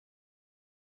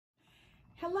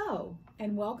Hello,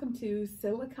 and welcome to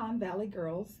Silicon Valley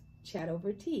Girls Chat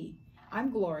Over Tea. I'm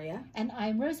Gloria. And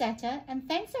I'm Rosetta, and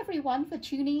thanks everyone for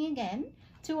tuning in again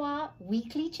to our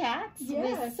weekly chats.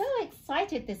 Yes. We're so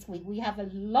excited this week. We have a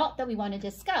lot that we want to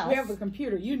discuss. We have a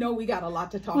computer. You know we got a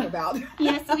lot to talk about.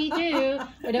 Yes, we do.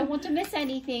 We don't want to miss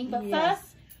anything. But Yes.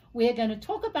 first, we're going to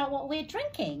talk about what we're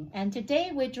drinking. And today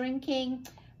we're drinking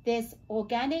this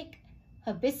organic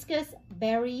hibiscus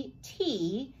berry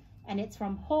tea, and it's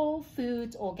from Whole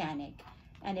Foods Organic.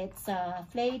 And it's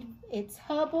it's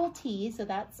herbal tea, so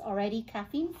that's already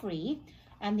caffeine free.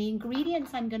 And the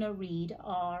ingredients I'm going to read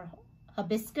are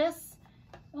hibiscus.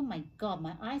 Oh my God,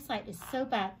 my eyesight is so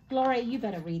bad. Gloria, you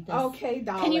better read this. Okay,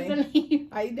 darling. Can you believe?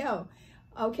 I know.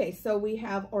 Okay, so we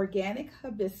have organic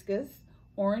hibiscus,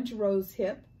 orange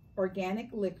rosehip, organic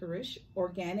licorice,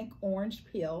 organic orange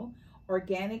peel,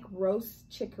 organic roast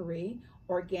chicory,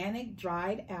 organic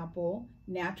dried apple,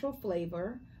 natural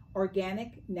flavor,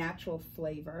 organic natural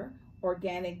flavor,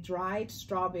 organic dried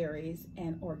strawberries,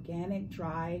 and organic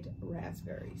dried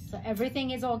raspberries. So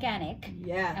everything is organic.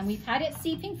 Yes. And we've had it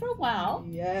seeping for a while.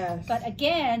 Yes. But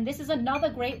again, this is another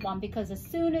great one because as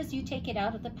soon as you take it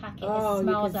out of the packet, it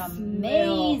smells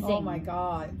amazing. Oh my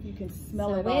God, you can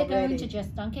smell it So already. we're going to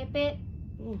just dunk it a bit.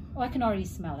 Ooh. Oh, I can already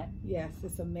smell it. Yes,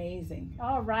 it's amazing.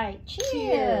 All right, cheers.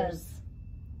 Cheers.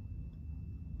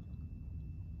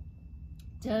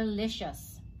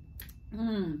 Delicious.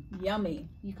 Yummy.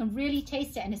 You can really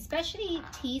taste it, and especially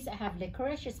teas that have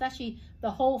licorice, especially the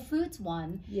Whole Foods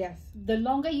one. Yes. The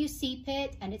longer you steep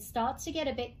it and it starts to get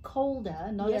a bit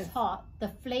colder, not as Yes. hot, the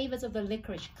flavors of the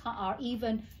licorice are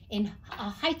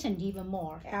heightened even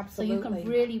more. Absolutely. So you can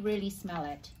really, really smell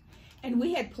it. And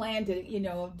we had planned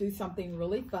to, do something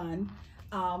really fun.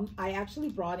 I actually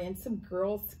brought in some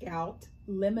Girl Scout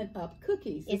Lemon Up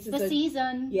cookies. It's the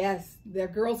season. Yes, they're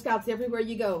Girl Scouts everywhere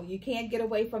you go. You can't get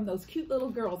away from those cute little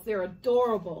girls. They're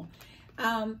adorable.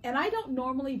 And I don't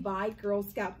normally buy Girl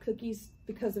Scout cookies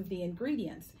because of the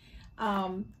ingredients.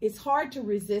 It's hard to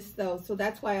resist those, so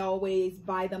that's why I always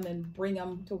buy them and bring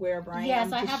them to wherever I am to share.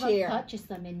 Yes, I haven't purchased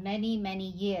them in many,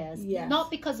 many years. Yes. Not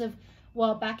because of,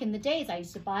 well, back in the days I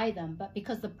used to buy them, but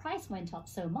because the price went up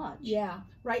so much. Yeah,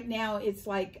 right now it's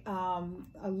like a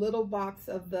little box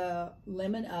of the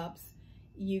Lemon Ups.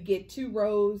 You get 2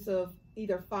 rows of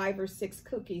either 5 or 6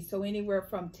 cookies, so anywhere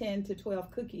from 10 to 12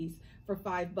 cookies for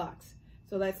 $5.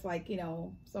 So that's like,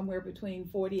 somewhere between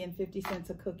 40 and 50 cents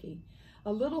a cookie.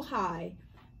 A little high.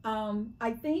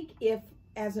 I think if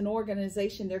as an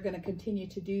organization they're going to continue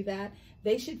to do that,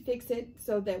 they should fix it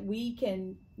so that we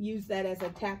can use that as a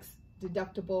tax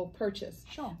deductible purchase.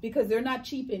 Sure. Because they're not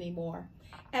cheap anymore.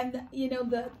 And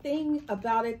the thing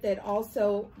about it that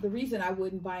also, the reason I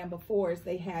wouldn't buy them before is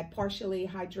they had partially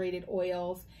hydrated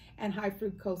oils and high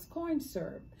fructose corn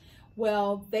syrup.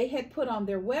 Well, they had put on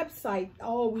their website,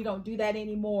 oh, we don't do that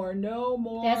anymore, no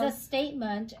more. There's a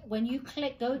statement when you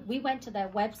we went to their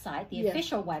website, the Yes.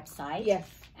 official website. Yes.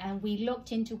 And we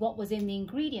looked into what was in the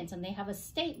ingredients, and they have a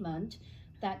statement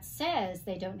that says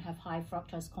they don't have high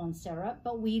fructose corn syrup,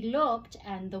 but we looked,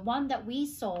 and the one that we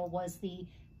saw was the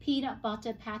peanut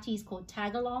butter patties called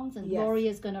tagalongs, and Yes.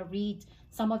 Gloria's going to read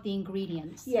some of the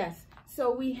ingredients. Yes.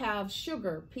 So we have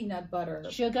sugar, peanut butter.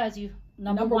 Sugar as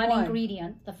number one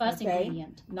ingredient, the first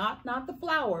ingredient. Not the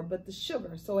flour, but the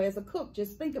sugar. So as a cook,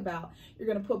 just think about, you're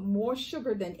going to put more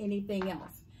sugar than anything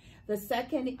else. The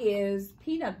second is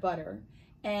peanut butter.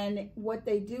 And what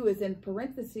they do is in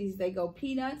parentheses, they go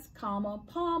peanuts, comma,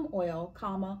 palm oil,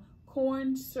 comma,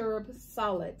 corn syrup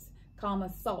solids,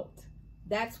 comma, salt.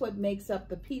 That's what makes up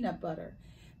the peanut butter.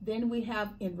 Then we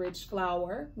have enriched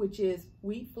flour, which is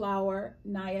wheat flour,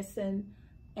 niacin,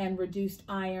 and reduced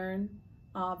iron,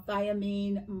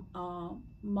 thiamine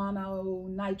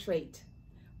mononitrate,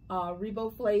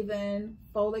 riboflavin,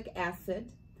 folic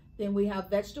acid. Then we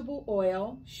have vegetable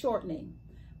oil, shortening,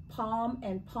 palm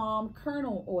and palm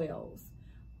kernel oils,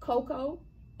 cocoa,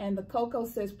 and the cocoa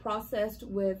says processed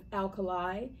with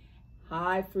alkali,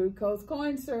 high fructose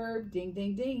corn syrup, ding,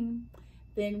 ding, ding.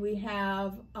 Then we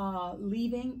have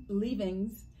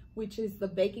leavings, which is the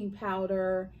baking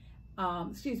powder,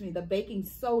 the baking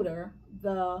soda,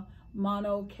 the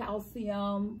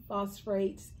monocalcium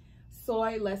phosphates,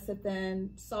 soy lecithin,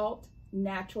 salt,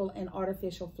 natural and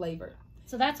artificial flavor.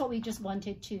 So that's what we just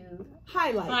wanted to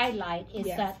highlight is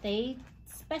Yes. that they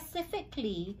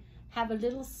specifically have a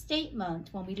little statement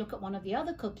when we look at one of the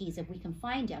other cookies, if we can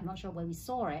find it. I'm not sure where we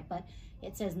saw it, but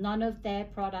it says none of their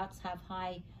products have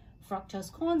high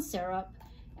fructose corn syrup,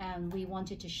 and we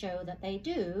wanted to show that they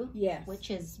do. Yes.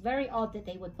 Which is very odd that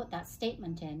they would put that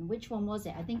statement in. Which one was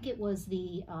it? I think it was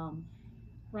the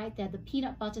right there, the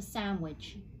peanut butter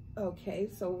sandwich. Okay,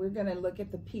 so we're gonna look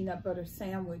at the peanut butter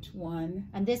sandwich one.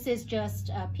 And this is just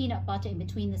peanut butter in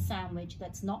between the sandwich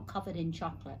that's not covered in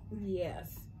chocolate.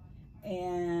 Yes.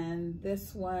 And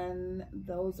this one,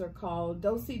 those are called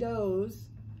Do-si-dos.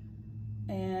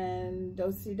 And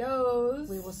Do-si-dos.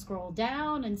 We will scroll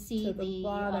down and see to the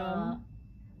bottom.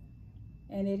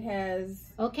 And it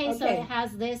has... Okay, so it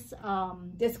has this...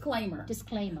 disclaimer.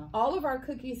 Disclaimer. All of our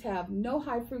cookies have no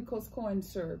high fructose corn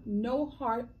syrup, no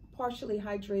partially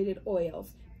hydrated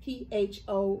oils,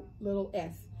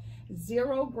 PHOS,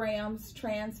 0 grams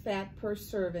trans fat per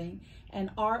serving, and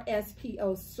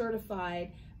RSPO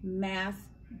certified mass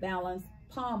balanced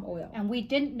palm oil. And we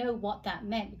didn't know what that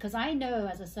meant, because I know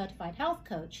as a certified health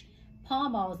coach,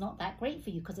 palm oil is not that great for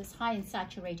you because it's high in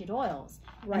saturated oils.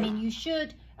 Right. I mean, you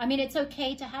should, I mean, it's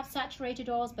okay to have saturated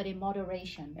oils, but in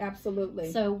moderation.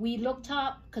 Absolutely. So we looked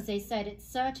up, because they said it's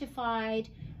certified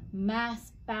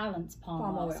mass balanced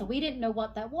palm oil. So we didn't know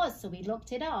what that was. So we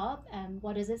looked it up. And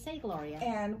what does it say, Gloria?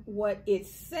 And what it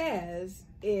says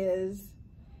is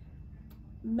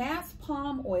mass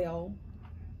palm oil,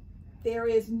 there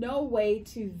is no way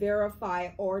to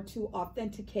verify or to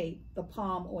authenticate the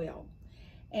palm oil.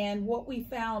 And what we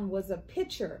found was a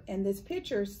picture, and this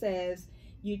picture says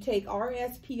you take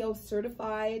RSPO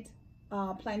certified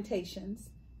plantations,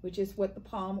 which is what the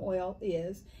palm oil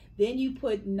is. Then you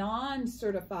put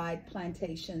non-certified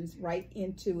plantations right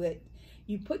into it.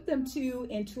 You put them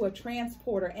into a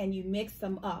transporter and you mix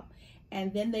them up.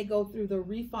 And then they go through the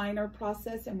refiner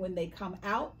process, and when they come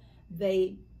out,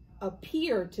 they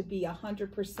appear to be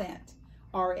 100%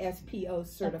 RSPO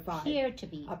certified. Appear to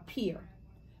be. Appear.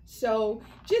 So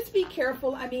just be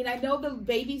careful. I mean, I know the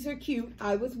babies are cute.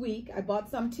 I was weak. I bought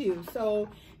some too. So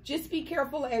just be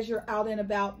careful as you're out and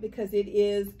about, because it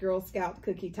is Girl Scout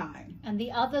cookie time. And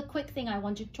the other quick thing I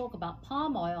want to talk about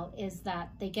palm oil is that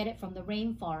they get it from the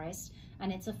rainforest,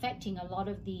 and it's affecting a lot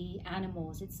of the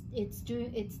animals. It's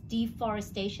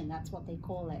deforestation. That's what they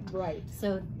call it. Right.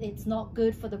 So it's not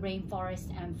good for the rainforest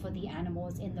and for the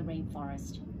animals in the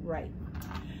rainforest. Right.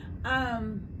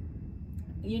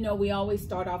 You know, we always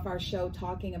start off our show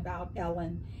talking about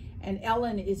Ellen, and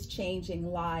Ellen is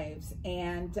changing lives.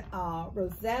 And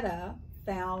Rosetta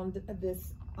found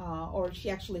this, or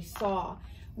she actually saw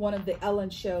one of the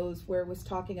Ellen shows where it was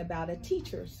talking about a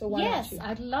teacher. So why don't you? Yes,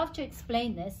 I'd love to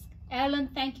explain this. Ellen,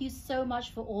 thank you so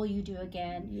much for all you do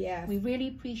again. Yes. We really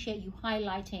appreciate you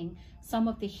highlighting some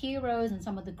of the heroes and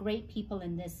some of the great people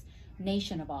in this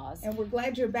nation of ours. And we're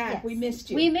glad you're back. Yes. We missed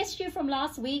you. We missed you from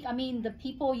last week. I mean, the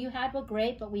people you had were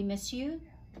great, but we miss you.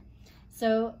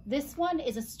 So this one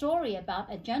is a story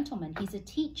about a gentleman. He's a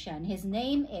teacher, and his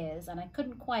name is, and I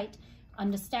couldn't quite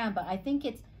understand, but I think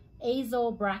it's Azor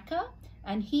Bracker,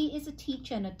 and he is a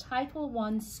teacher in a Title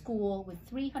I school with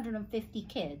 350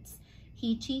 kids.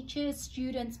 He teaches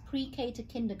students pre-K to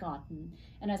kindergarten.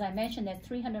 And as I mentioned, there's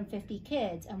 350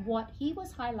 kids. And what he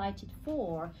was highlighted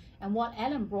for, and what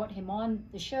Ellen brought him on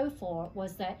the show for,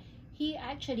 was that he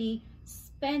actually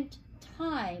spent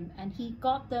time and he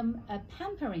got them a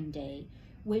pampering day,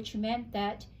 which meant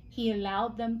that he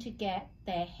allowed them to get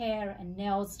their hair and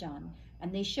nails done.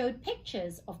 And they showed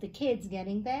pictures of the kids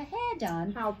getting their hair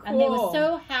done. How cool. And they were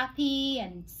so happy,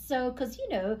 and so, because, you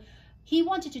know, he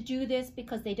wanted to do this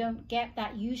because they don't get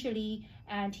that usually,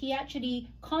 and he actually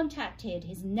contacted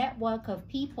his network of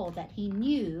people that he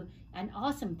knew and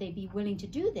asked them if they'd be willing to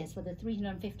do this for the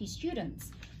 350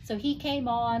 students. So he came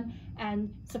on,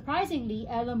 and surprisingly,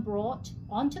 Ellen brought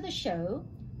onto the show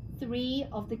 3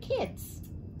 of the kids.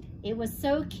 It was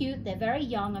so cute. They're very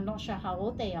young. I'm not sure how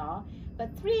old they are,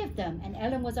 but 3 of them. And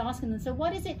Ellen was asking them, so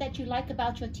what is it that you like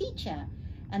about your teacher?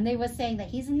 And they were saying that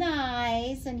he's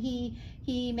nice, and he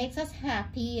makes us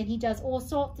happy, and he does all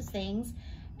sorts of things.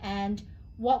 And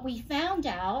what we found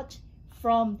out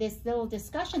from this little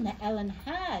discussion that Ellen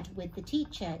had with the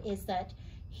teacher is that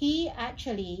he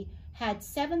actually had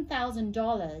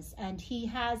 $7,000, and he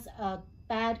has a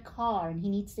bad car and he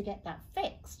needs to get that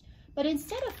fixed. But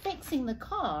instead of fixing the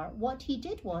car, what he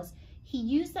did was he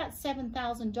used that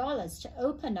 $7,000 to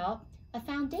open up a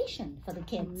foundation for the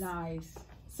kids. Nice.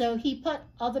 So he put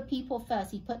other people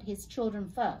first. He put his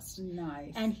children first.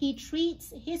 Nice. And he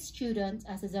treats his students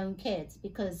as his own kids,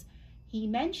 because he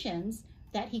mentions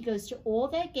that he goes to all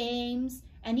their games,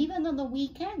 and even on the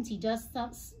weekends, he does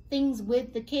some things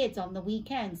with the kids on the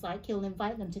weekends. Like he'll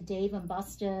invite them to Dave and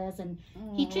Buster's, and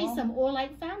he treats them all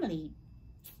like family.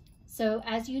 So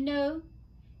as you know,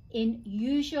 in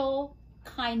usual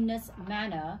kindness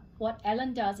manner, what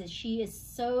Ellen does is she is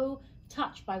so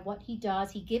touched by what he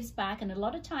does. He gives back, and a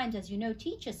lot of times, as you know,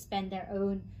 teachers spend their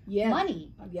own Yes.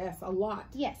 money. Yes, a lot.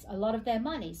 Yes, a lot of their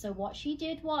money. So what she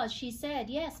did was she said,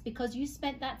 yes, because you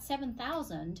spent that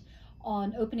 $7,000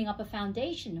 on opening up a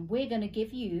foundation, we're going to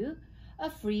give you a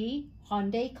free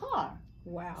Hyundai car.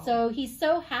 Wow. So he's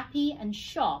so happy and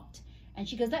shocked. And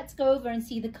she goes, let's go over and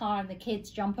see the car. And the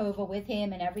kids jump over with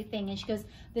him and everything. And she goes,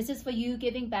 this is for you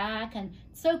giving back. And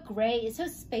it's so great. It's so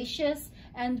spacious.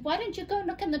 And why don't you go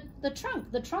look in the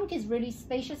trunk? The trunk is really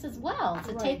spacious as well.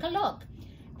 So Right. take a look.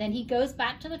 Then he goes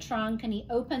back to the trunk and he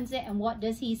opens it. And what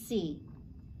does he see?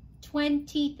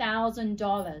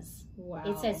 $20,000. Wow.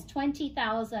 It says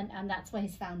 20,000, and that's for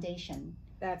his foundation.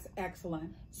 That's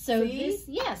excellent. So See? this,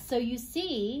 yes, so you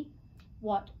see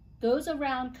what goes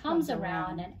around comes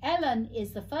around, and Ellen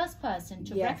is the first person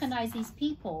to Yes. recognize these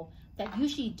people that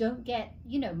usually don't get,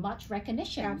 you know, much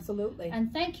recognition. Absolutely.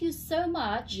 And thank you so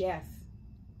much, Yes.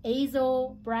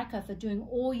 Azel Bracker, for doing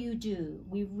all you do.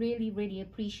 We really, really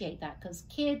appreciate that, because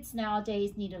kids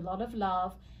nowadays need a lot of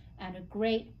love and a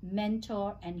great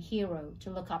mentor and hero to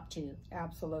look up to.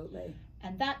 Absolutely.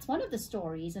 And that's one of the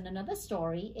stories. And another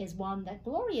story is one that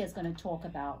Gloria is going to talk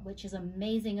about, which is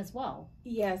amazing as well.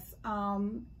 Yes.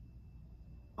 On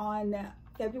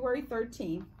February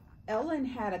 13th, Ellen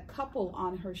had a couple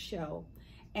on her show.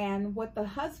 And what the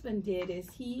husband did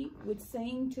is he would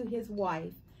sing to his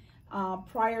wife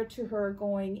prior to her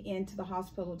going into the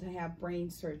hospital to have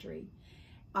brain surgery.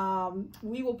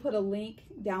 We will put a link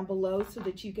down below so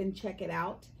that you can check it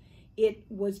out. It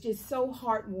was just so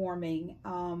heartwarming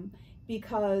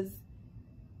because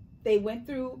they went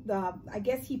through I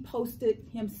guess he posted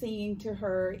him singing to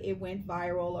her. It went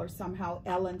viral, or somehow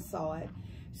Ellen saw it.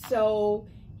 So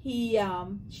she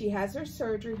has her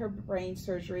surgery, her brain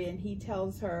surgery, and he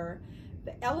tells her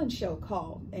the Ellen show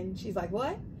called. And she's like,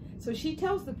 what? So she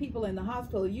tells the people in the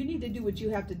hospital, you need to do what you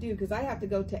have to do because I have to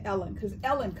go to Ellen, because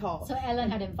Ellen called. So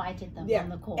Ellen had invited them on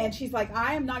the call. And she's like,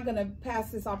 I am not going to pass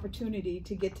this opportunity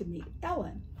to get to meet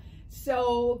Ellen.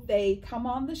 So they come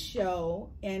on the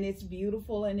show, and it's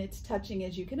beautiful and it's touching,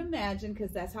 as you can imagine,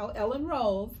 because that's how Ellen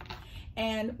rolls.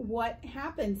 And what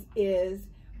happens is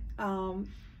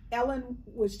Ellen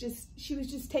was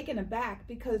just taken aback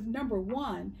because, number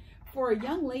one, for a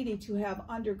young lady to have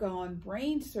undergone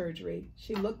brain surgery,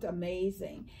 she looked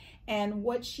amazing. And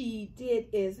what she did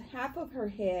is half of her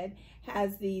head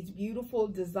has these beautiful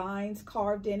designs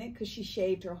carved in it because she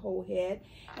shaved her whole head.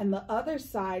 And the other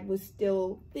side was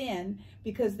still thin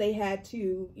because they had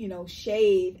to, you know,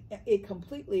 shave it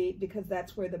completely because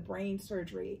that's where the brain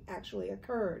surgery actually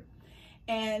occurred.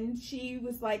 And she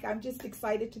was like, I'm just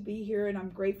excited to be here and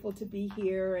I'm grateful to be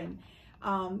here. And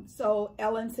so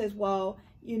Ellen says, well,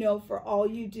 you know, for all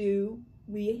you do,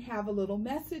 we have a little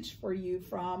message for you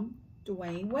from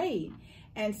Dwayne Wade.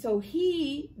 And so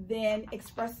he then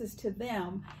expresses to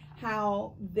them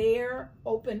how their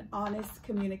open, honest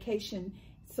communication,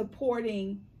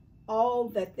 supporting all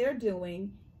that they're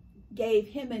doing, gave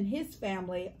him and his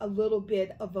family a little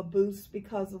bit of a boost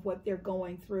because of what they're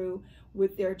going through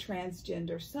with their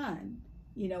transgender son,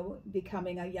 you know,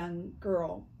 becoming a young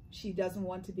girl. She doesn't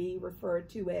want to be referred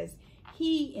to as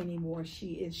he anymore.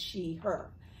 She is she,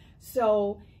 her.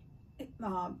 So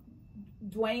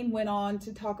Dwayne went on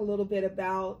to talk a little bit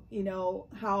about, you know,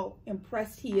 how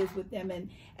impressed he is with them. And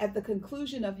at the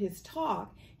conclusion of his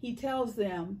talk, he tells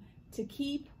them to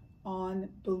keep on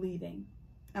believing.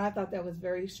 And I thought that was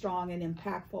very strong and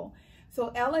impactful.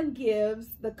 So Ellen gives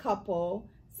the couple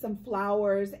some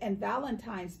flowers and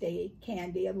Valentine's Day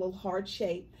candy, a little heart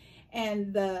shape.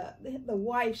 And the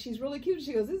wife, she's really cute.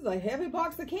 She goes, this is a heavy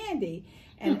box of candy.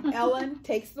 And Ellen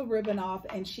takes the ribbon off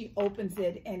and she opens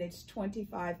it, and it's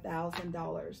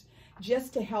 $25,000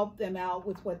 just to help them out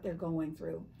with what they're going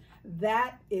through.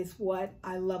 That is what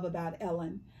I love about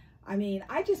Ellen. I mean,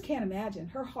 I just can't imagine.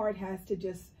 Her heart has to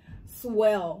just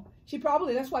swell. She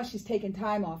probably, that's why she's taking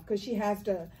time off, because she has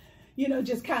to, you know,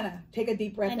 just kind of take a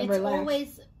deep breath and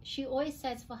relax. She always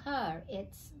says for her,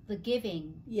 it's the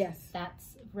giving. Yes.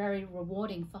 That's very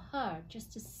rewarding for her,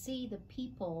 just to see the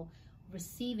people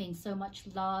receiving so much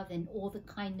love and all the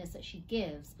kindness that she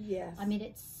gives. Yes. I mean,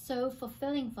 it's so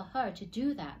fulfilling for her to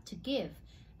do that, to give.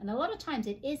 And a lot of times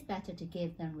it is better to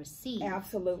give than receive.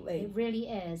 Absolutely. It really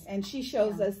is. And she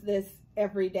shows us this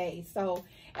every day. So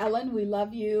Ellen, we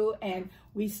love you, and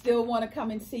we still want to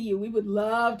come and see you. We would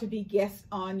love to be guests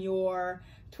on your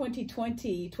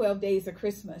 2020 12 Days of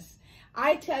Christmas.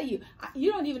 I tell you,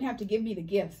 you don't even have to give me the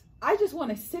gifts. I just want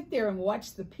to sit there and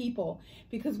watch the people,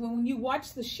 because when you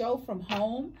watch the show from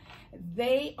home,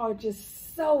 they are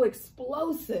just so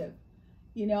explosive.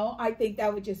 You know, I think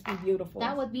that would just be beautiful.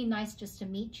 That would be nice just to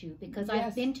meet you, because Yes.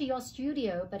 I've been to your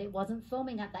studio, but it wasn't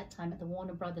filming at that time at the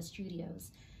Warner Brothers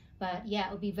Studios. But yeah,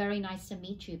 it would be very nice to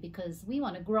meet you, because we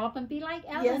want to grow up and be like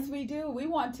Ellen. Yes, we do. We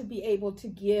want to be able to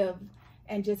give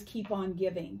and just keep on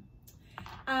giving.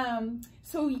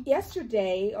 So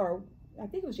yesterday, or I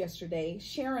think it was yesterday,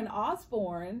 Sharon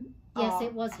Osbourne. Yes,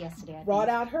 it was yesterday. I brought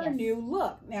think. out her Yes. new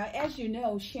look. Now, as you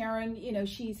know, Sharon, you know,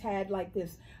 she's had like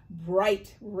this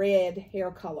bright red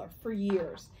hair color for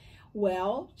years.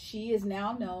 Well, she is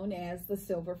now known as the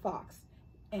Silver Fox.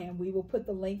 And we will put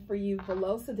the link for you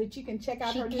below so that you can check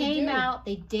out her new She came do. out,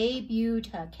 they debuted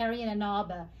her, Carrie and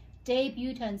Anaba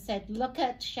debuted her and said, look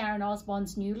at Sharon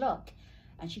Osbourne's new look.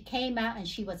 And she came out and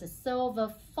she was a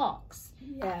silver fox.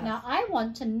 Yes. Now, I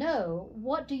want to know,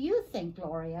 what do you think,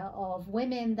 Gloria, of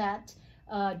women that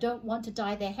don't want to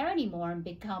dye their hair anymore and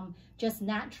become just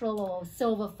natural or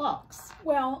silver fox?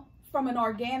 Well, from an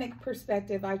organic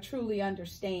perspective, I truly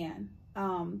understand.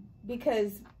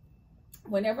 Because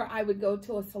whenever I would go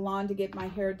to a salon to get my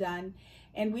hair done,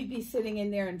 and we'd be sitting in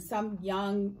there and some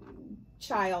young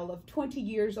child of 20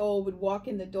 years old would walk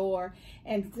in the door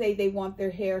and say they want their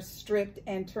hair stripped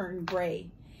and turned gray.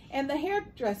 And the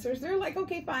hairdressers, they're like,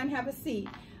 okay, fine, have a seat.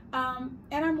 And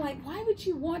I'm like, why would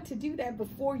you want to do that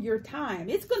before your time?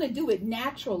 It's going to do it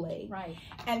naturally. Right.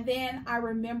 And then I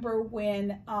remember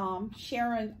when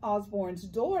Sharon Osbourne's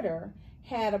daughter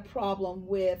had a problem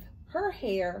with her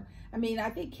hair. I mean,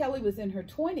 I think Kelly was in her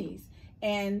 20s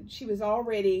and she was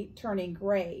already turning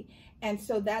gray. And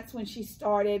so that's when she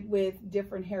started with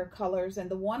different hair colors. And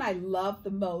the one I loved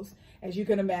the most, as you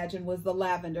can imagine, was the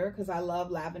lavender, because I love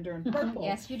lavender and purple.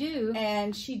 Yes, you do.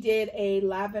 And she did a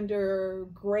lavender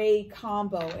gray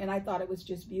combo, and I thought it was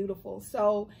just beautiful.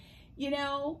 So, you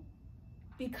know,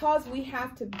 because we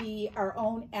have to be our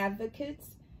own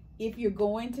advocates, if you're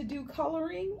going to do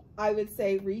coloring, I would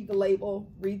say read the label,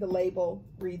 read the label,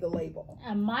 read the label.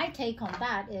 And my take on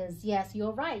that is, yes,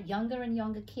 you're right. Younger and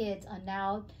younger kids are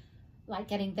now like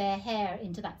getting their hair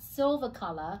into that silver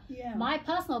color. Yeah. My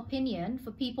personal opinion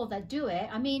for people that do it,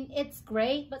 I mean, it's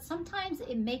great, but sometimes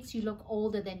it makes you look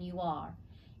older than you are.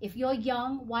 If you're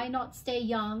young, why not stay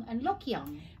young and look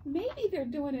young? Maybe they're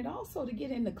doing it also to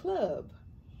get in the club.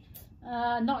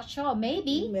 Not sure.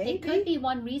 Maybe. It could be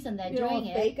one reason they're doing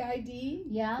it. Fake ID,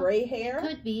 yeah, gray hair.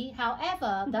 Could be.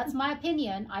 However, that's my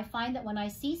opinion. I find that when I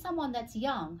see someone that's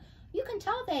young, you can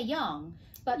tell they're young.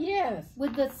 But yes,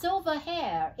 with the silver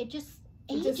hair, it just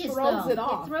ages just throws them. it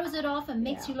off. It throws it off and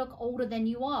makes Yeah. you look older than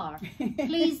you are.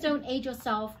 Please don't age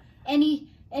yourself any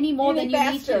more than you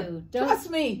faster. need to. Don't, Trust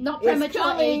me, not it's premature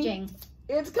coming. aging.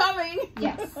 It's coming.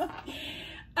 Yes.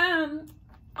 On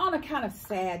a kind of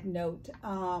sad note,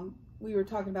 we were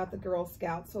talking about the Girl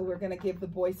Scouts, so we're going to give the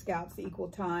Boy Scouts equal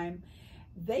time.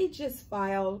 They just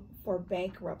filed for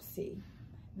bankruptcy.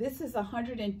 This is a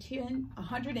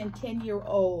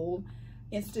 110-year-old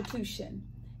institution.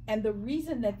 And the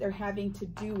reason that they're having to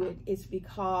do it is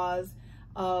because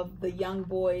of the young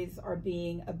boys are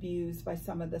being abused by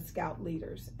some of the scout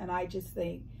leaders. And I just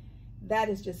think that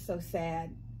is just so sad.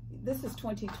 This is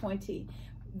 2020.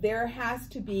 There has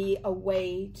to be a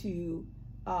way to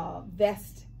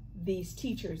vest these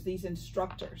teachers, these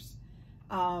instructors.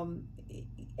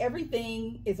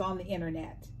 Everything is on the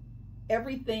internet.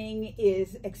 Everything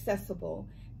is accessible.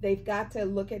 They've got to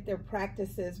look at their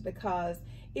practices, because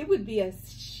it would be a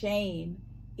shame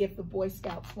if the Boy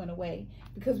Scouts went away,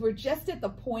 because we're just at the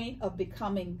point of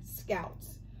becoming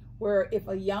scouts, where if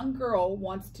a young girl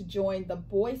wants to join the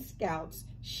Boy Scouts,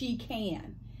 she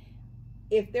can.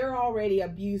 If they're already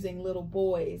abusing little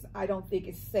boys, I don't think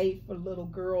it's safe for little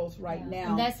girls right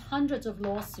now. And there's hundreds of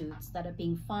lawsuits that are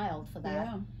being filed for that.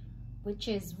 Yeah. Which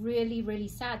is really, really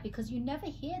sad, because you never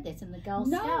hear this in the Girl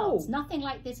No. Scouts. Nothing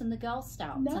like this in the Girl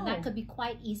Scouts. No. And that could be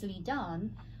quite easily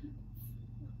done.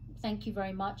 Thank you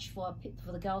very much for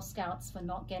the Girl Scouts for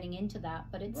not getting into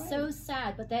that. But it's so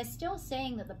sad. But they're still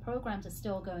saying that the programs are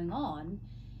still going on.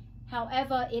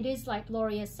 However, it is like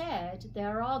Gloria said,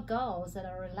 there are girls that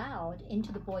are allowed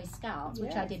into the Boy Scouts,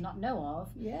 which I did not know of.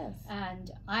 Yes.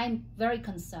 And I'm very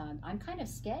concerned. I'm kind of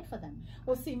scared for them.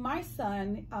 Well, see, my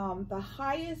son, the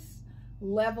highest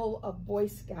level of Boy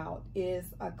Scout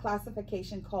is a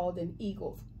classification called an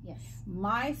Eagle. Yes.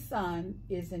 My son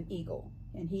is an Eagle.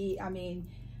 And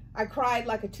I cried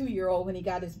like a 2-year-old when he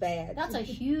got his badge. That's a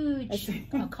huge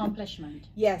accomplishment.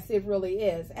 Yes, it really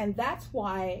is. And that's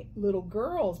why little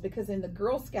girls, because in the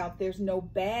Girl Scout, there's no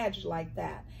badge like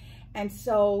that. And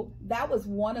so that was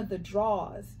one of the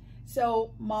draws.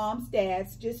 So moms,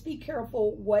 dads, just be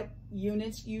careful what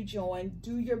units you join,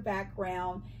 do your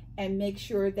background, and make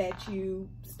sure that you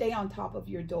stay on top of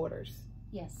your daughters.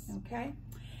 Yes. Okay.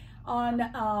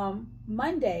 On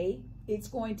Monday, it's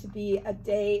going to be a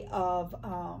day of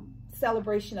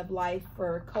celebration of life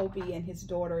for Kobe and his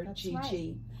daughter, That's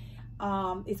Gigi.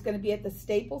 Right. It's going to be at the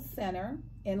Staples Center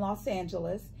in Los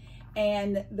Angeles.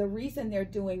 And the reason they're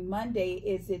doing Monday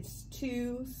is it's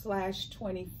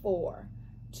 2/24.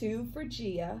 2 for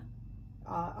Gianna,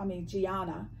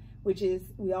 which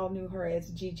is, we all knew her as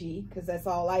Gigi, because that's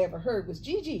all I ever heard was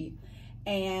Gigi.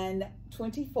 And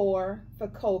 24 for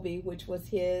Kobe, which was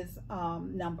his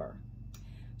number.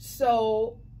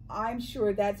 So I'm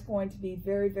sure that's going to be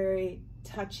very, very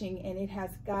touching, and it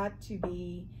has got to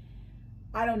be.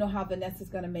 I don't know how Vanessa's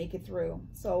going to make it through.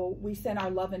 So we send our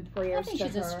love and prayers to her. I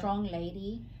think she's a strong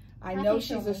lady. I know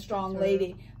she's a strong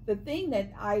lady. The thing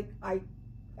that I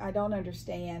don't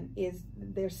understand is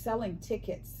they're selling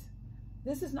tickets.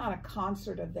 This is not a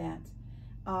concert event.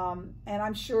 And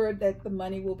I'm sure that the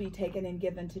money will be taken and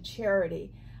given to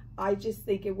charity. I just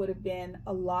think it would have been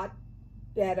a lot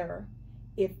better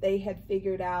if they had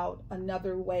figured out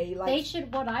another way. Like they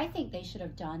should. What I think they should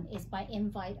have done is by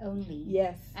invite only.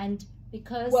 Yes. And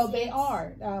because they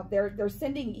are. They're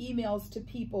sending emails to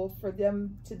people for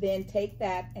them to then take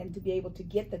that and to be able to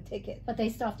get the ticket. But they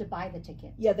still have to buy the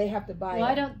ticket. Yeah, they have to buy it.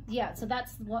 I don't. Yeah, so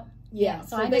that's what. Yeah.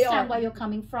 So I understand where you're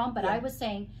coming from, but I was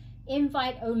saying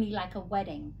invite only, like a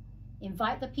wedding.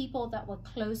 Invite the people that were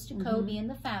close to Kobe and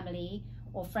the family,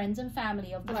 or friends and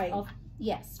family of the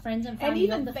friends and family and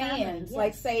even of the fans, family. Yes.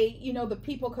 Like say, the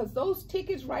people, because those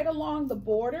tickets right along the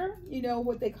border,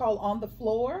 what they call on the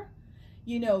floor,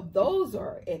 those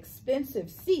are expensive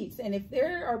seats. And if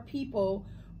there are people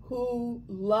who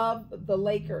love the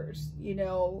Lakers,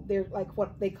 they're like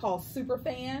what they call super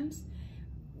fans,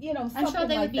 I'm sure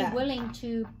they would be willing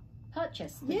to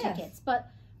purchase the tickets,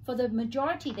 but for the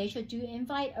majority, they should do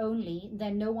invite only.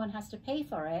 Then no one has to pay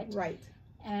for it. Right.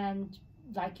 And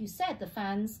like you said, the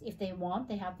fans, if they want,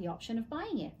 they have the option of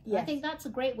buying it. Yes. I think that's a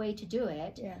great way to do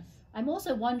it. Yes. I'm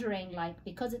also wondering,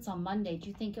 because it's on Monday, do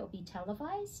you think it'll be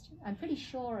televised? I'm pretty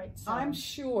sure it's... I'm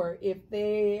sure if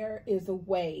there is a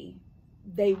way,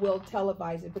 they will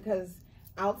televise it, because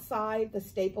outside the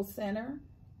Staples Center,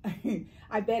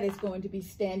 I bet it's going to be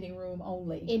standing room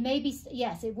only. It may be,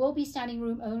 yes, it will be standing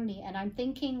room only. And I'm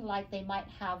thinking they might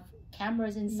have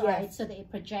cameras inside so that it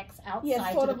projects outside.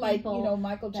 Yeah, sort of like,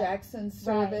 Michael Jackson's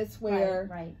service where...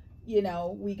 Right.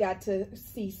 We got to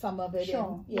see some of it.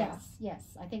 Sure. Yes.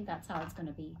 I think that's how it's going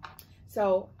to be.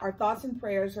 So our thoughts and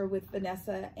prayers are with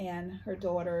Vanessa and her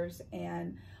daughters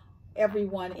and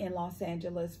everyone in Los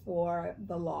Angeles for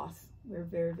the loss. We're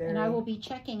very, very... And I will be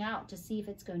checking out to see if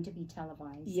it's going to be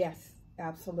televised. Yes,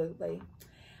 absolutely.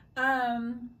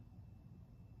 Well,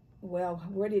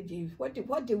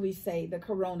 what do we say? The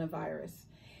coronavirus.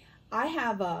 I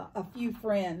have a few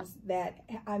friends that,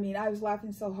 I was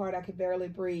laughing so hard I could barely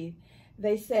breathe.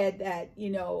 They said that,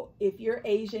 if you're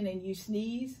Asian and you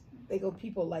sneeze,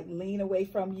 people lean away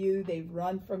from you, they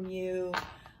run from you.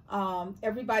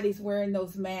 Everybody's wearing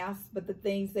those masks, but the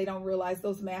things they don't realize,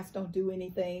 those masks don't do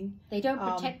anything. They don't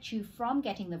protect you from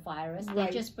getting the virus. They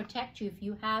just protect you if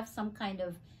you have some kind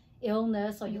of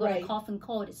illness or you got a cough and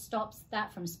cold. It stops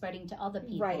that from spreading to other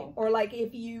people. Right. Or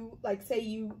if you say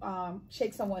you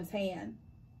shake someone's hand,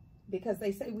 because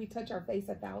they say we touch our face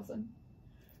 1,000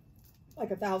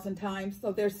 times.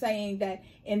 So they're saying that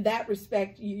in that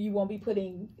respect, you won't be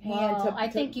putting hand to I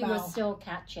think you mouth. Will still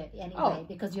catch it anyway,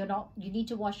 because you need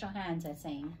to wash your hands, they're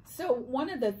saying. So one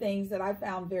of the things that I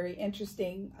found very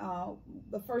interesting,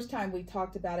 the first time we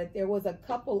talked about it, there was a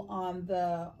couple on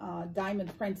the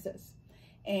Diamond Princess.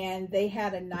 And they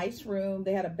had a nice room.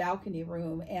 They had a balcony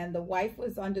room. And the wife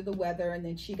was under the weather. And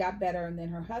then she got better. And then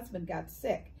her husband got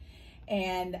sick.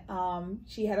 And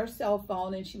she had her cell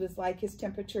phone. And she was like, his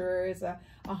temperature is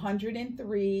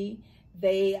 103.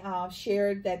 They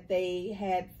shared that they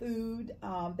had food.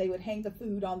 They would hang the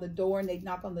food on the door. And they'd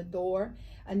knock on the door.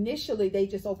 Initially, they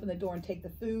just opened the door and take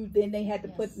the food. Then they had to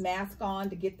put mask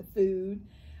on to get the food.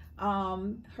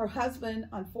 Her husband,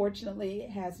 unfortunately,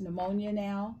 has pneumonia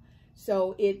now.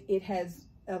 So it has,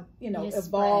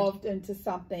 evolved into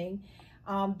something.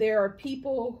 There are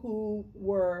people who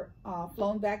were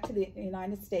flown back to the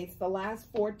United States. The last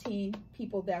 14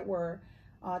 people that were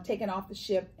taken off the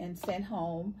ship and sent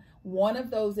home. One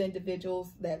of those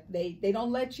individuals that they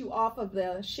don't let you off of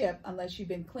the ship unless you've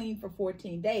been clean for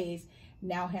 14 days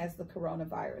now has the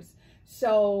coronavirus.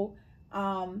 So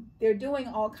they're doing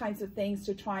all kinds of things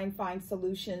to try and find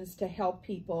solutions to help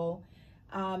people.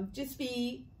 Just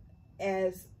be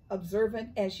as observant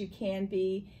as you can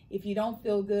be. If you don't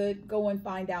feel good, go and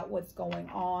find out what's going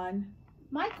on.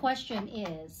 My question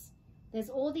is, there's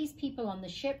all these people on the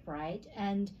ship, right?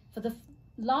 And for the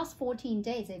last 14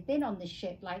 days, they've been on the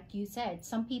ship, like you said.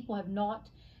 Some people have not,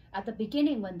 at the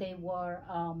beginning when they were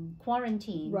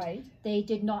quarantined, right, they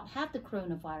did not have the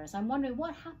coronavirus. I'm wondering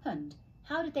what happened.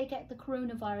 How did they get the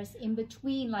coronavirus in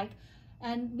between?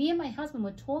 And me and my husband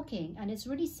were talking, and it's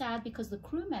really sad because the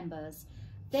crew members,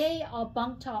 they are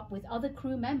bunked up with other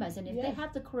crew members, and if they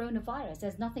have the coronavirus,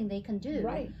 there's nothing they can do.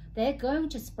 Right. They're going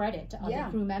to spread it to other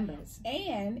crew members.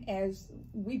 And as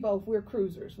we're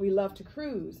cruisers, we love to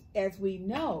cruise. As we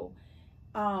know,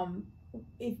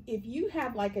 if you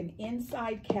have like an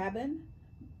inside cabin,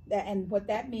 and what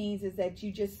that means is that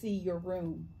you just see your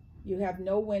room. You have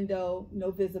no window, no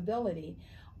visibility.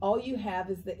 All you have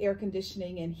is the air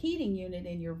conditioning and heating unit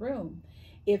in your room.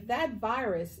 If that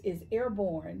virus is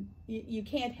airborne, you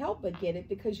can't help but get it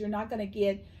because you're not going to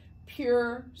get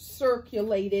pure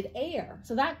circulated air.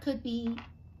 So that could be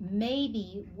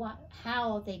maybe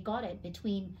how they got it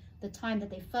between the time that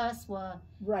they first were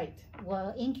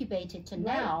incubated to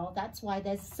now. That's why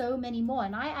there's so many more.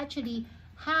 And I actually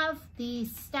have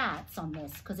these stats on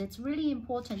this because it's really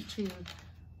important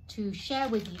to share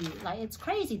with you. Like, it's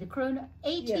crazy.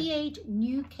 88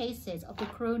 new cases of the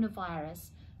coronavirus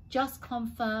just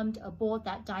confirmed aboard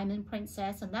that Diamond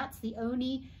Princess, and that's the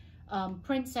only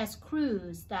Princess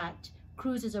cruise that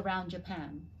cruises around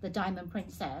Japan, the Diamond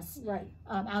Princess,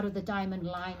 out of the Diamond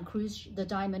Line cruise,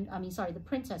 the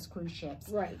Princess cruise ships.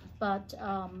 Right. But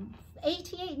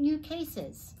 88 new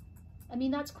cases. I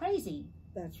mean, that's crazy.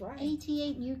 That's right.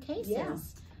 88 new cases. Yeah.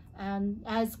 And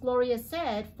as Gloria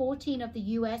said, 14 of the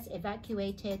U.S.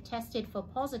 evacuated tested for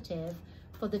positive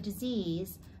for the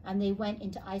disease, and they went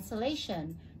into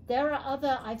isolation. There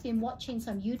are I've been watching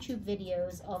some YouTube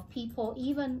videos of people,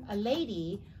 even a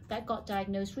lady that got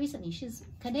diagnosed recently. She's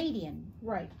Canadian.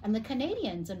 Right. And the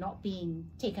Canadians are not being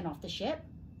taken off the ship.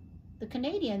 The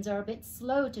Canadians are a bit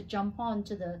slow to jump on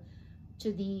to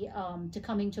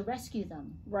coming to rescue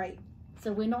them. Right.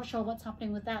 So we're not sure what's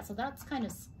happening with that. So that's kind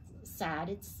of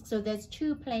sad. So there's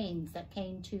 2 planes that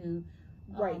came to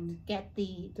get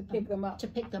to pick them up,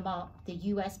 the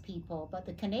U.S. people, but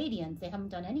the Canadians, they haven't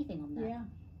done anything on that.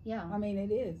 Yeah. I mean,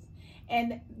 it is.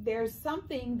 And there's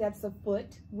something that's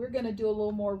afoot. We're going to do a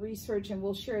little more research, and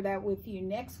we'll share that with you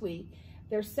next week.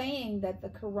 They're saying that the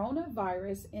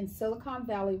coronavirus in Silicon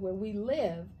Valley, where we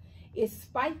live, is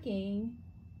spiking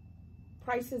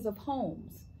prices of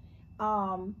homes.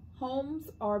 Homes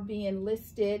are being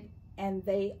listed, and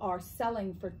they are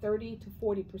selling for 30 to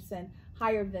 40%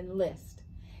 higher than list.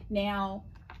 Now,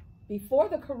 before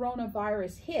the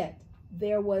coronavirus hit,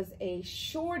 there was a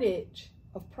shortage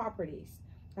of properties.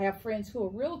 I have friends who are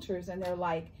realtors, and they're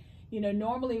like,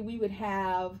 normally we would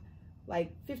have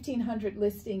like 1,500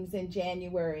 listings in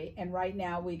January, and right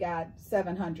now we got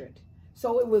 700.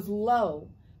 So it was low.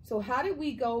 So how did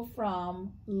we go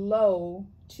from low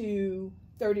to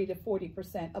 30 to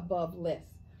 40% above list?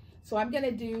 So I'm going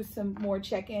to do some more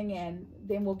checking, and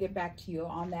then we'll get back to you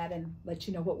on that and let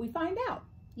you know what we find out.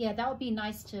 Yeah, that would be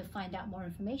nice to find out more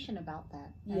information about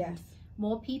that. And yes.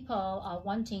 More people are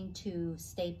wanting to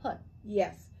stay put.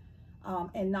 Yes,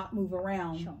 and not move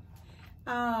around. Sure.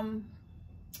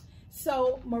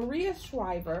 So Maria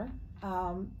Shriver,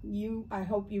 I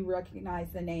hope you recognize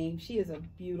the name. She is a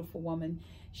beautiful woman.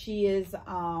 She is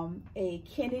a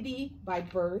Kennedy by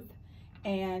birth,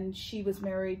 and she was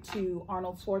married to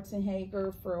Arnold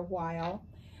Schwarzenegger for a while.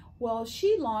 Well,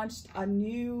 she launched a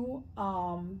new,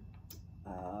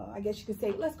 I guess you could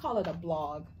say, let's call it a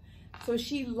blog. So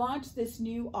she launched this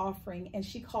new offering, and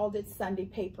she called it Sunday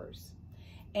Papers.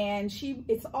 And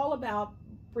it's all about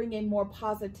bringing more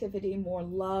positivity, more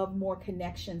love, more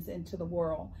connections into the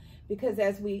world. Because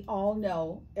as we all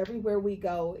know, everywhere we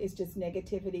go is just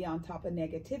negativity on top of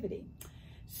negativity.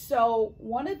 So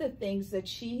one of the things that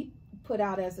she put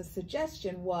out as a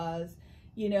suggestion was,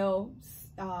 in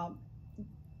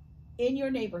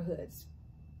your neighborhoods,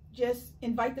 just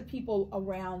invite the people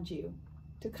around you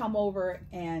to come over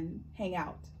and hang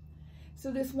out. So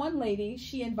this one lady,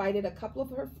 she invited a couple of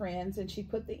her friends, and she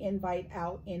put the invite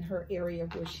out in her area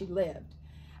where she lived.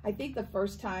 I think the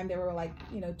first time there were like,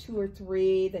 2 or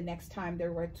 3. The next time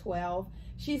there were 12.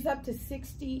 She's up to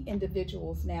 60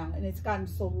 individuals now, and it's gotten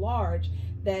so large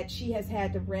that she has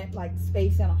had to rent like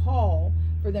space in a hall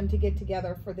for them to get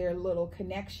together for their little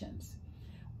connections.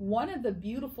 One of the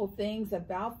beautiful things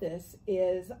about this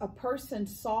is a person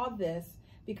saw this,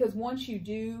 because once you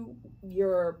do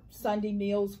your Sunday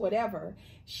meals, whatever,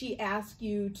 she asks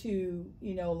you to,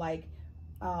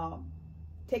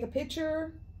 take a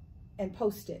picture and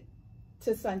post it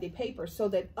to Sunday Paper so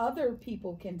that other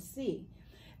people can see.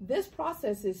 This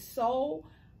process is so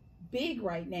big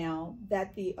right now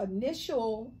that the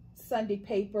initial Sunday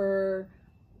Paper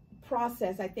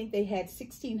process. I think they had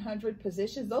 1,600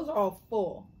 positions. Those are all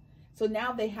full. So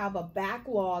now they have a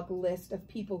backlog list of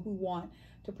people who want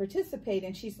to participate.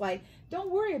 And she's like,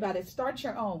 don't worry about it. Start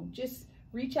your own. Just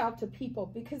reach out to people,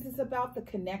 because it's about the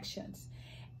connections.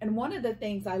 And one of the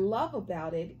things I love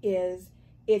about it is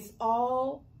it's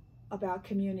all about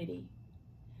community.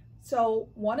 So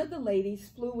one of the ladies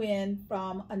flew in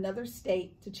from another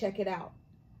state to check it out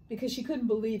because she couldn't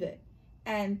believe it.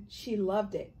 And she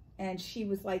loved it. And she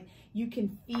was like, you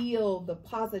can feel the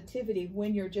positivity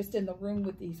when you're just in the room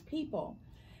with these people.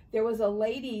 There was a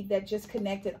lady that just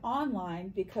connected online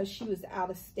because she was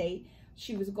out of state.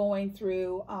 She was going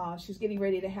through, she was getting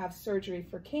ready to have surgery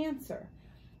for cancer.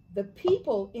 The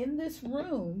people in this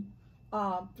room,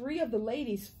 3 of the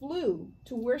ladies flew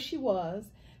to where she was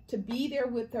to be there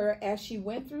with her as she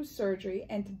went through surgery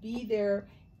and to be there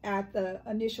at the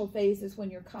initial phases when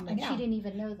you're coming out. And she didn't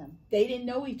even know them. They didn't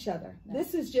know each other. No.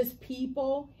 This is just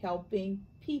people helping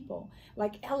people.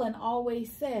 Like Ellen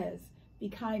always says, be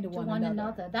kind to one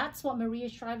another. That's what Maria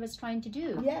Shriver is trying to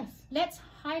do. Yes. Let's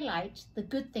highlight the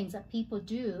good things that people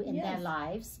do in their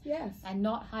lives. Yes. And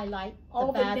not highlight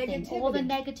all the bad things. negativity. All the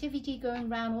negativity going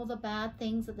around, all the bad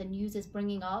things that the news is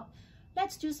bringing up.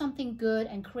 Let's do something good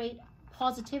and create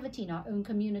positivity in our own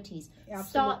communities.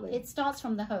 Absolutely. It starts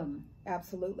from the home.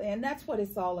 Absolutely. And that's what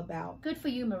it's all about. Good for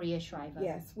you, Maria Shriver.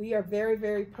 Yes, we are very,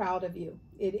 very proud of you.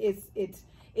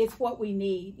 It's what we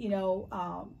need. You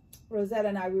know, Rosetta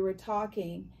and I, we were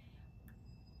talking.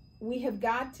 We have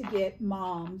got to get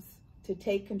moms to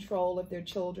take control of their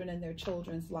children and their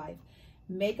children's life.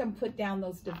 Make them put down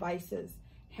those devices.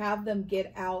 Have them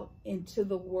get out into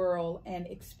the world and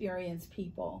experience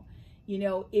people. You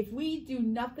know, if we do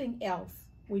nothing else,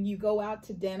 when you go out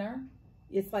to dinner,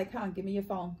 it's like, give me your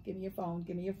phone, give me your phone,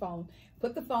 give me your phone.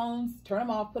 Put the phones, turn them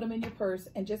off, put them in your purse,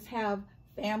 and just have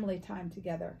family time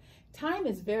together. Time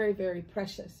is very, very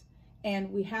precious,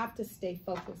 and we have to stay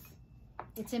focused.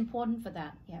 It's important for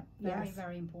that. Yeah, very, Yes.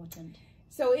 very important.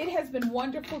 So it has been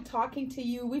wonderful talking to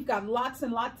you. We've got lots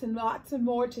and lots and lots and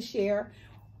more to share.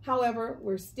 However,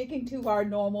 we're sticking to our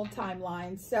normal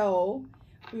timeline. So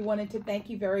we wanted to thank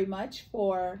you very much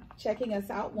for checking us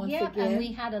out once again. And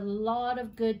we had a lot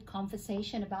of good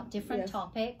conversation about different Yes.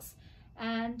 topics.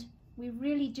 And we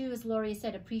really do, as Laurie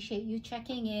said, appreciate you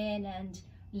checking in and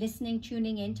listening,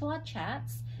 tuning in to our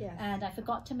chats. Yes. And I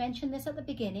forgot to mention this at the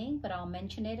beginning, but I'll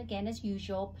mention it again as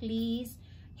usual. Please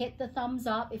hit the thumbs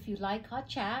up if you like our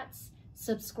chats.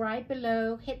 Subscribe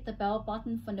below, hit the bell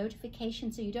button for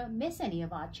notifications so you don't miss any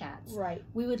of our chats. Right.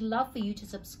 We would love for you to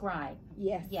subscribe.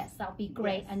 Yes. Yes, that would be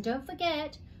great. Yes. And don't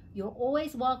forget, you're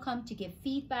always welcome to give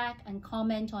feedback and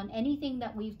comment on anything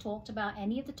that we've talked about,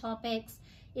 any of the topics.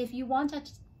 If you want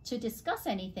us to discuss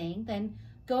anything, then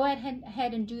go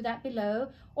ahead and do that below.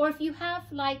 Or if you have,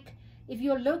 like, if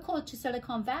you're local to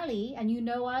Silicon Valley and you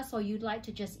know us, or you'd like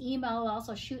to just email us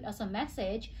or shoot us a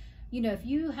message, you know, if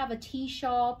you have a tea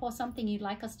shop or something you'd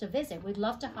like us to visit, we'd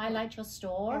love to highlight your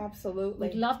store. Absolutely.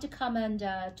 We'd love to come and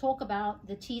talk about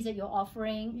the teas that you're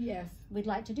offering. Yes. We'd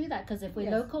like to do that because if we're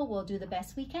Yes. local, we'll do the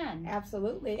best we can.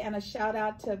 Absolutely. And a shout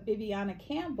out to Viviana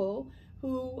Campbell,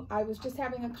 who I was just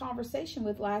having a conversation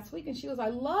with last week. And she goes, I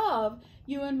love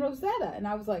you and Rosetta. And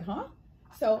I was like, huh?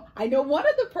 So I know one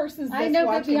of the persons that's I know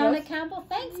watching Viviana us. Campbell.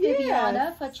 Thanks, Yes.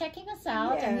 Viviana, for checking us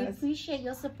out. And we Yes. appreciate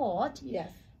your support. Yes.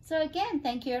 So again,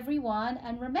 thank you, everyone.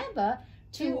 And remember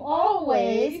To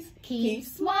always keep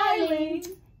smiling.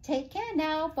 Take care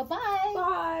now. Bye-bye.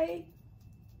 Bye.